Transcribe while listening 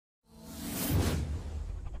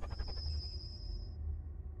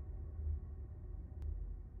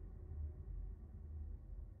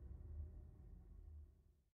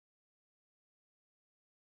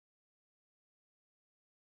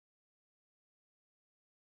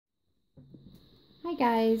Hi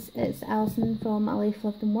guys, it's Alison from A Life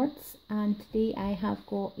Lived in Words, and today I have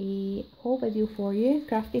got a haul video for you,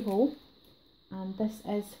 crafty haul, and this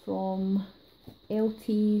is from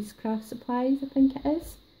LT's Craft Supplies, I think it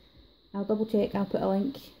is. I'll double check, I'll put a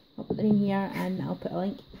link, I'll put the name here and I'll put a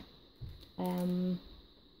link.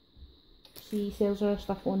 She sells her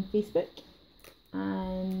stuff on Facebook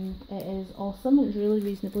and it is awesome, it's really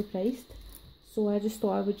reasonably priced. So I just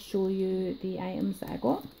thought I would show you the items that I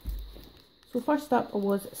got. So first up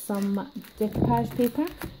was some decoupage paper.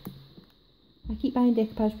 I keep buying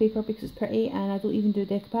decoupage paper because it's pretty and I don't even do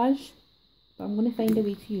decoupage, but I'm going to find a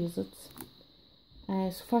way to use it.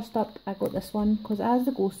 So first up I got this one because it has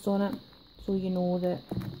the ghosts on it, so you know that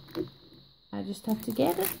I just have to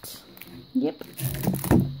get it. Yep.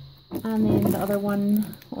 And then the other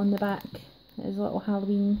one on the back is a little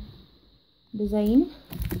Halloween design.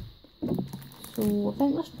 So I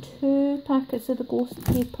think there's 2 packets of the ghost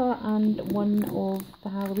paper and 1 of the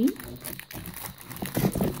Halloween.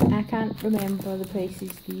 I can't remember the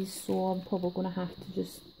prices of these, so I'm probably going to have to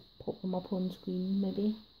just pop them up on screen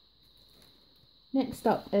maybe. Next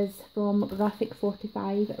up is from Graphic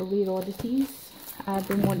 45 Rare Oddities. I've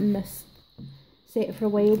been wanting this set for a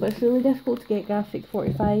while, but it's really difficult to get Graphic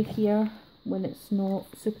 45 here when it's not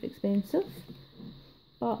super expensive.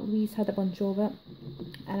 But Louise had a bunch of it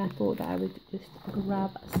and I thought that I would just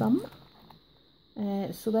grab some.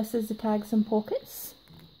 So this is the tags and pockets.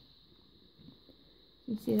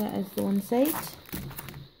 You can see that is the one side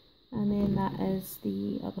and then that is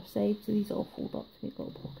the other side. So these all fold up to make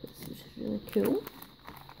little pockets, which is really cool.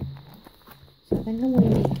 So I think I'm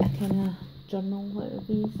going to make a kind of journal out of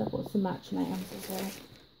these. I've got some matching items as well.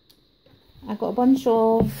 I got a bunch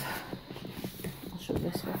of, I'll show you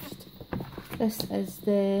this first. This is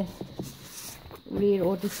the Rare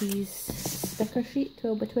Oddities sticker sheet,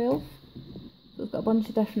 12 by 12. So it's got a bunch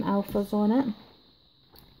of different alphas on it.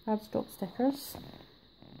 Cardstock stickers.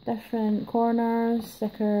 Different corners,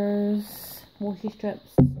 stickers, washi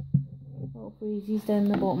strips, little phrases down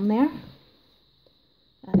the bottom there.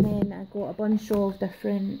 And then I got a bunch of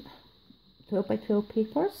different 12 by 12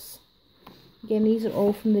 papers. Again, these are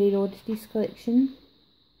all from the Rare Oddities collection.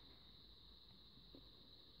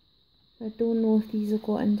 I don't know if these have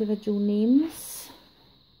got individual names.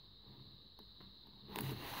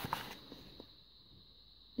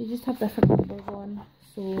 They just have different numbers on.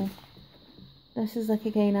 So this is like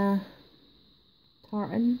a kind of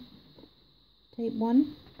tartan type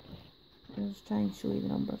one. I'll just try and show you the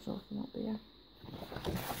numbers off them up there.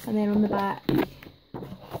 And then on the back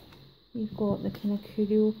you've got the kind of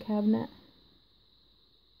curio cabinet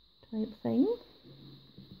type thing.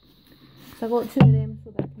 So I got 2 of them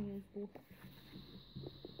so that I can use both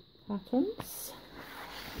patterns.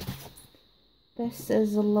 This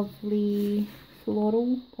is a lovely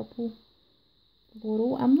floral, purple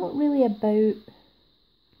floral. I'm not really about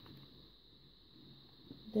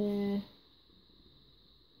the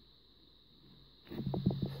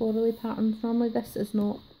florally patterns. Normally this is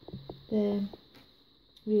not the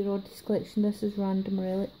Rare Oddities collection, this is Random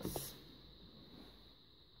Relics,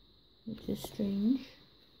 which is strange.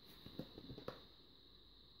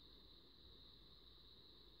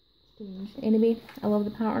 Anyway, I love the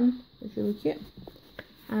pattern, it's really cute.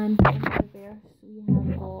 And in the reverse we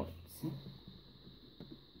have got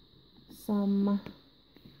some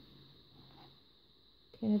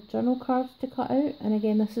kind of journal cards to cut out, and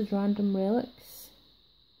again this is Random Relics.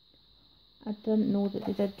 I didn't know that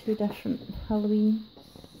they did 2 different Halloween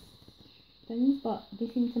things, but they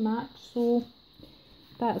seem to match, so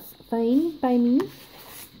that's fine by me.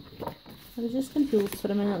 I was just confused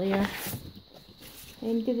for a minute there.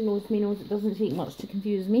 Anybody that knows me knows it doesn't take much to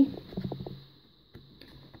confuse me.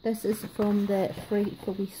 This is from the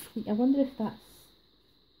Frightfully Sweet. I wonder if that's...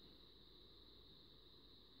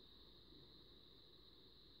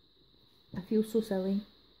 I feel so silly.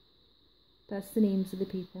 That's the names of the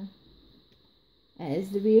paper. It is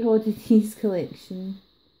the Rare Oddities collection.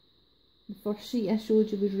 The first sheet I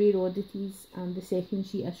showed you was Rare Oddities and the second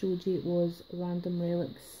sheet I showed you was Random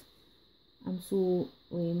Relics. I'm so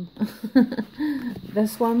lame.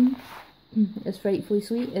 This one is Frightfully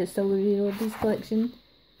Sweet. It's still the Rare Oddities collection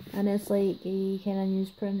and it's like a kind of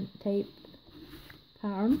newsprint type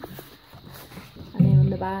pattern. And then on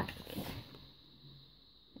the back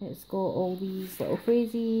it's got all these little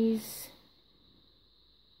phrases.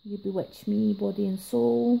 You bewitch me, body and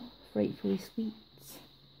soul, frightfully sweet,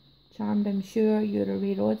 charmed I'm sure, you're a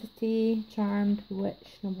rare oddity, charmed,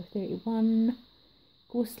 bewitched, number 31,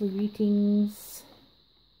 ghostly greetings,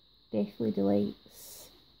 deathly delights,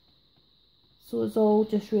 So it's all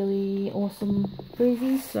just really awesome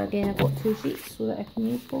phrases. So again, I've got 2 sheets so that I can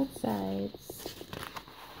use both sides.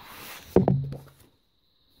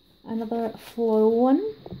 Another floral one,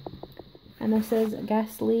 and this is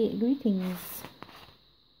Ghastly Greetings.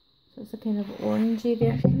 So it's a kind of orangey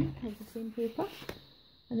version of the same paper.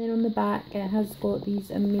 And then on the back it has got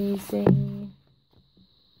these amazing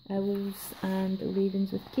owls and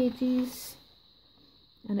ravens with cages.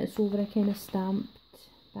 And it's over a kind of stamped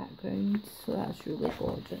background, so that's really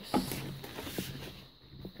gorgeous.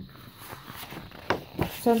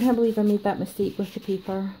 So I can't believe I made that mistake with the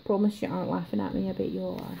paper. Promise you aren't laughing at me, I bet you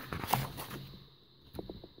all are.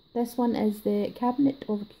 This one is the Cabinet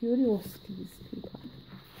of Curiosities paper.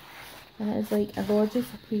 And it is like a gorgeous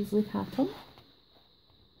paisley pattern.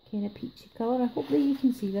 Kind of peachy colour. I hope that you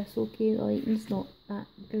can see this okay. The lighting's not that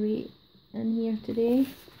great in here today.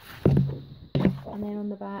 And then on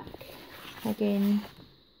the back, again,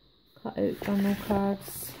 cut out journal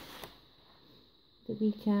cards that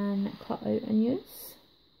we can cut out and use.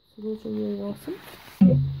 So those are really awesome.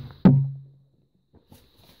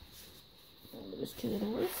 There's 2 of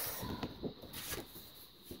those.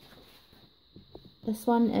 This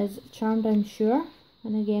one is Charmed I'm Sure,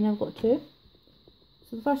 and again I've got 2.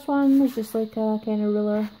 So the first one is just like a kind of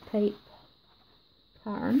ruler type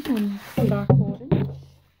pattern in dark orange.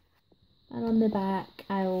 And on the back,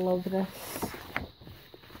 I love this.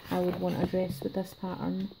 I would want a dress with this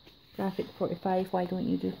pattern. Graphic 45, why don't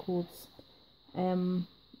you do codes?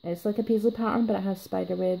 It's like a paisley pattern, but it has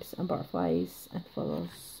spider webs and butterflies and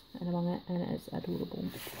flowers in among it, and it is adorable.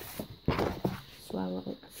 So I love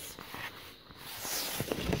it.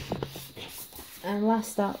 And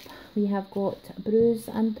last up, we have got Brews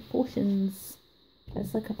and Potions.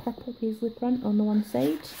 It's like a purple paisley print on the one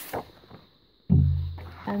side.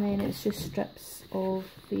 And then it's just strips of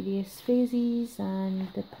various phrases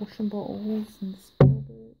and the potion bottles and spell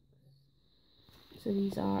books. So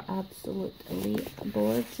these are absolutely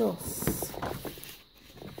gorgeous.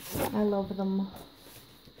 I love them.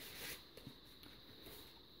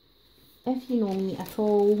 If you know me at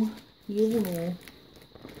all, you will know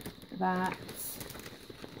that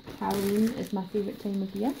Halloween is my favourite time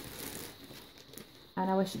of year.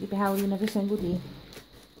 And I wish it could be Halloween every single day.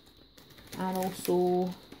 And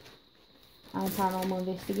also, I'm a paranormal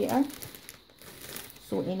investigator,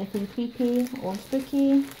 so anything creepy or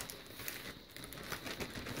spooky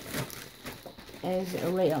is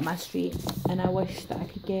right up my street, and I wish that I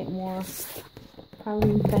could get more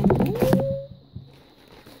Halloween things.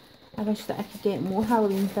 I wish that I could get more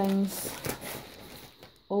Halloween things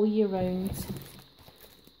all year round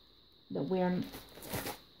that weren't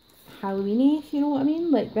Halloweeny, if you know what I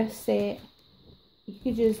mean. Like this set, you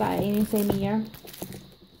could use that at any time of year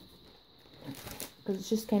because it's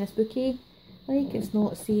just kind of spooky. Like, it's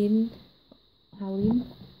not saying Halloween,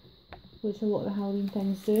 which a lot of the Halloween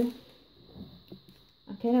things do.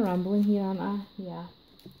 I'm kind of rambling here, aren't I? Yeah.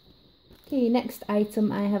 Okay, next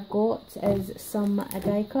item I have got is some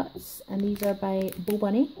die cuts, and these are by Bo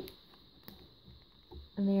Bunny,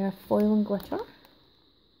 and they are foil and glitter,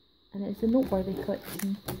 and it's a noteworthy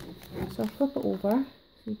collection. So I'll flip it over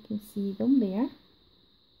so you can see them there.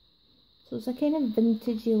 So it's a kind of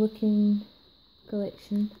vintagey looking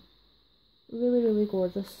collection. Really, really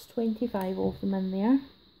gorgeous. 25 of them in there.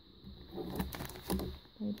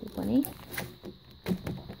 By Bo Bunny.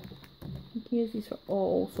 You can use these for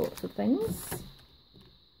all sorts of things. I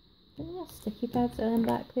think there's sticky pads in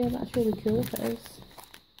back there. That's really cool if it is.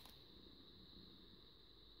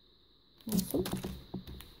 Awesome.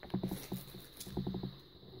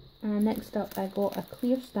 And next up I got a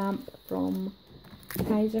clear stamp from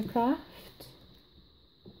Kaiser Craft.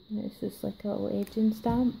 And it's just like a little edging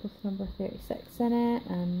stamp with number 36 in it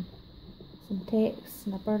and some text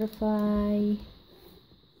and a butterfly.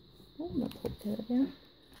 Oh, that popped out of there.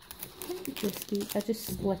 I just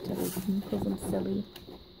split it open because I'm silly.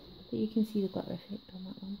 But you can see the glitter effect on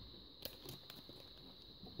that one.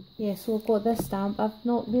 Yeah, so I've got this stamp. I've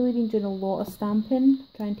not really been doing a lot of stamping,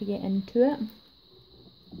 trying to get into it.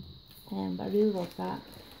 But I really love that.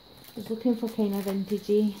 I was looking for kind of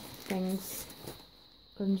vintagey things,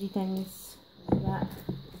 grungy things, so that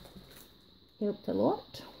helped a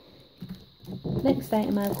lot. Next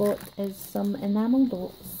item I've got is some enamel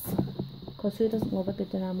dots, because who doesn't love a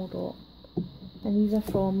good enamel dot? And these are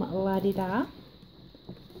from La Di Da.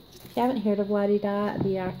 If you haven't heard of La Di Da,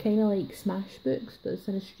 they are kind of like Smashbooks, but it's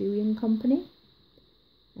an Australian company.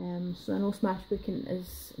 So I know Smashbooking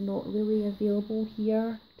is not really available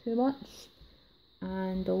here too much,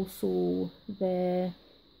 and also the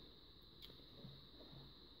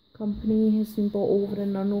company has been bought over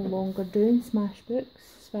and are no longer doing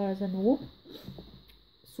Smashbooks as far as I know.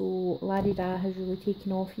 So La-Di-Da has really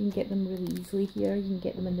taken off. You can get them really easily here. You can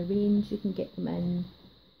get them in the range, you can get them in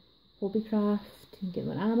Hobbycraft, you can get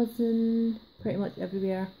them on Amazon, pretty much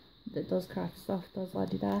everywhere that does craft stuff does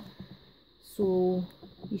La-Di-Da. So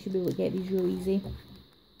you should be able to get these real easy.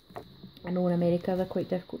 I know in America they're quite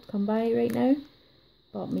difficult to come by right now,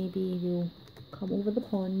 but maybe they'll come over the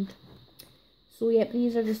pond. So yep,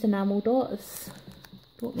 these are just enamel dots.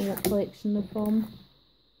 Don't know what collection they're from.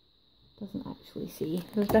 Doesn't actually say.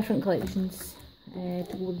 There's different collections to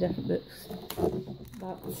go with different books.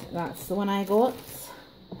 But that's the one I got.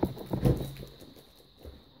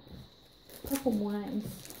 A couple more items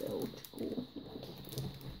still to go.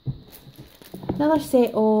 Another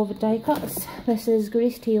set of die cuts. This is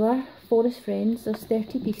Grace Taylor Forest Friends. There's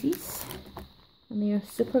 30 pieces and they are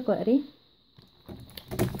super glittery.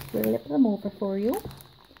 We'll flip them over for you.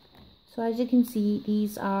 So as you can see,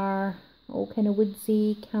 these are all kind of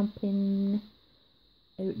woodsy, camping,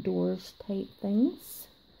 outdoors type things.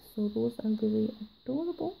 So those are really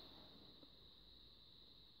adorable.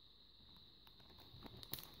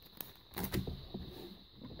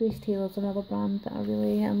 Grace Taylor's another brand that I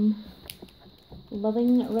really am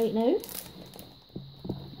loving right now.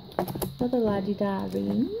 Another La-Di-Da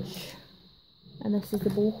range, and this is the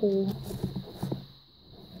boho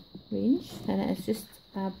range, and it is just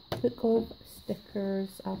a book of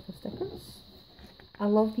stickers, alpha stickers. I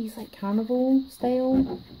love these like carnival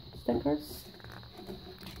style stickers.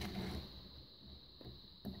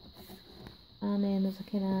 And then there's a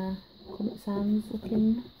kind of Comic Sans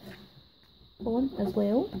looking font as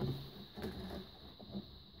well.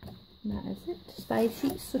 And that is it. Just 5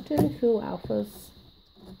 sheets, so 2 full alphas.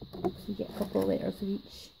 So you get a couple of letters of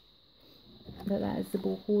each. But that is the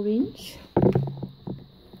boho range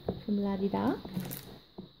from La-Di-Da.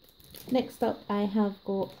 Next up I have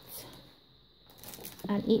got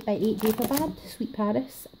an 8x8 paper pad, Sweet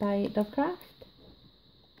Paris by Dovecraft.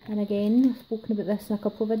 And again, I've spoken about this in a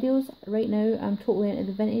couple of videos. Right now I'm totally into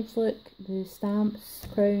the vintage look, the stamps,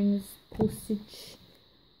 crowns, postage,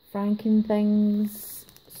 franking things.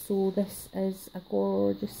 So this is a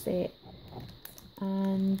gorgeous set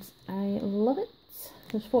and I love it.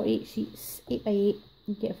 There's 48 sheets, 8x8,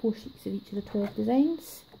 you get 4 sheets of each of the 12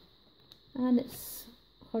 designs. And it's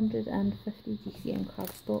 150 GCM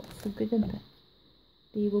cardstock, so good and thick.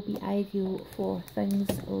 They will be ideal for things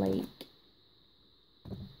like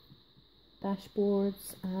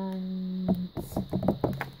dashboards and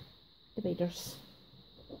dividers.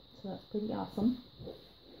 So that's pretty awesome.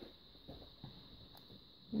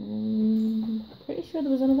 Pretty sure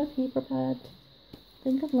there was another paper pad. I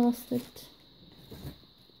think I've lost it.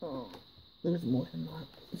 Oh, there was more than that.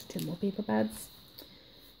 There's 2 more paper pads.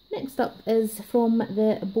 Next up is from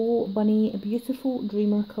the Bo Bunny Beautiful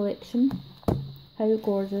Dreamer collection. How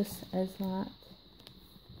gorgeous is that?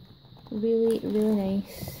 Really, really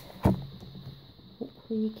nice.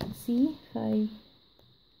 Hopefully you can see if I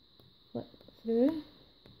flip through.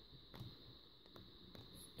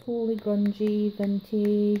 Totally grungy,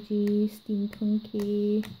 vintagey,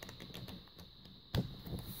 steampunky.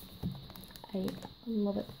 I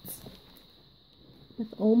love it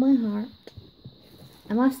with all my heart.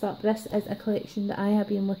 And last up, this is a collection that I have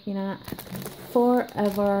been looking at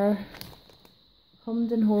forever.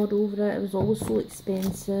 Hummed and hawed over it. It was always so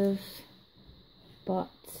expensive, but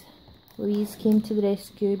Louise came to the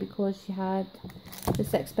rescue because she had the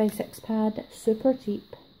 6x6 pad, super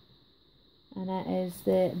cheap, and it is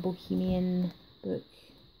the Bohemian book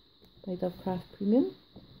by Dovecraft Premium.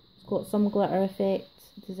 It's got some glitter effect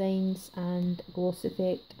designs and gloss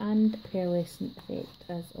effect and pearlescent effect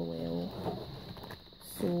as well.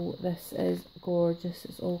 So this is gorgeous.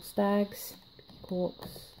 It's all stags,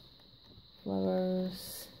 peacocks,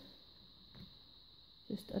 flowers.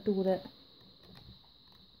 Just adore it.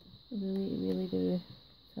 Really, really do.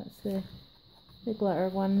 That's the glitter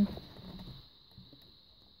one.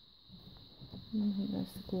 I think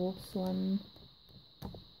that's the gloss one.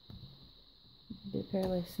 The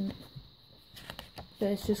pearlescent. But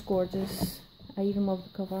it's just gorgeous. I even love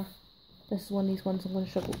the cover. This is one of these ones I'm going to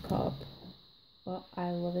struggle to cut up, but I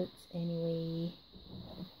love it anyway.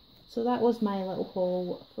 So that was my little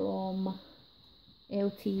haul from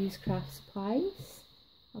LT's Craft Supplies.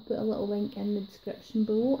 I'll put a little link in the description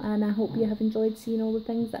below, and I hope you have enjoyed seeing all the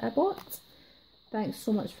things that I bought. Thanks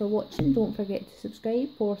so much for watching. Don't forget to subscribe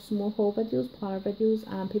for some more haul videos, planner videos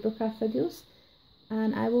and papercraft videos.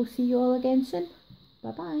 And I will see you all again soon.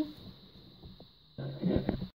 Bye bye.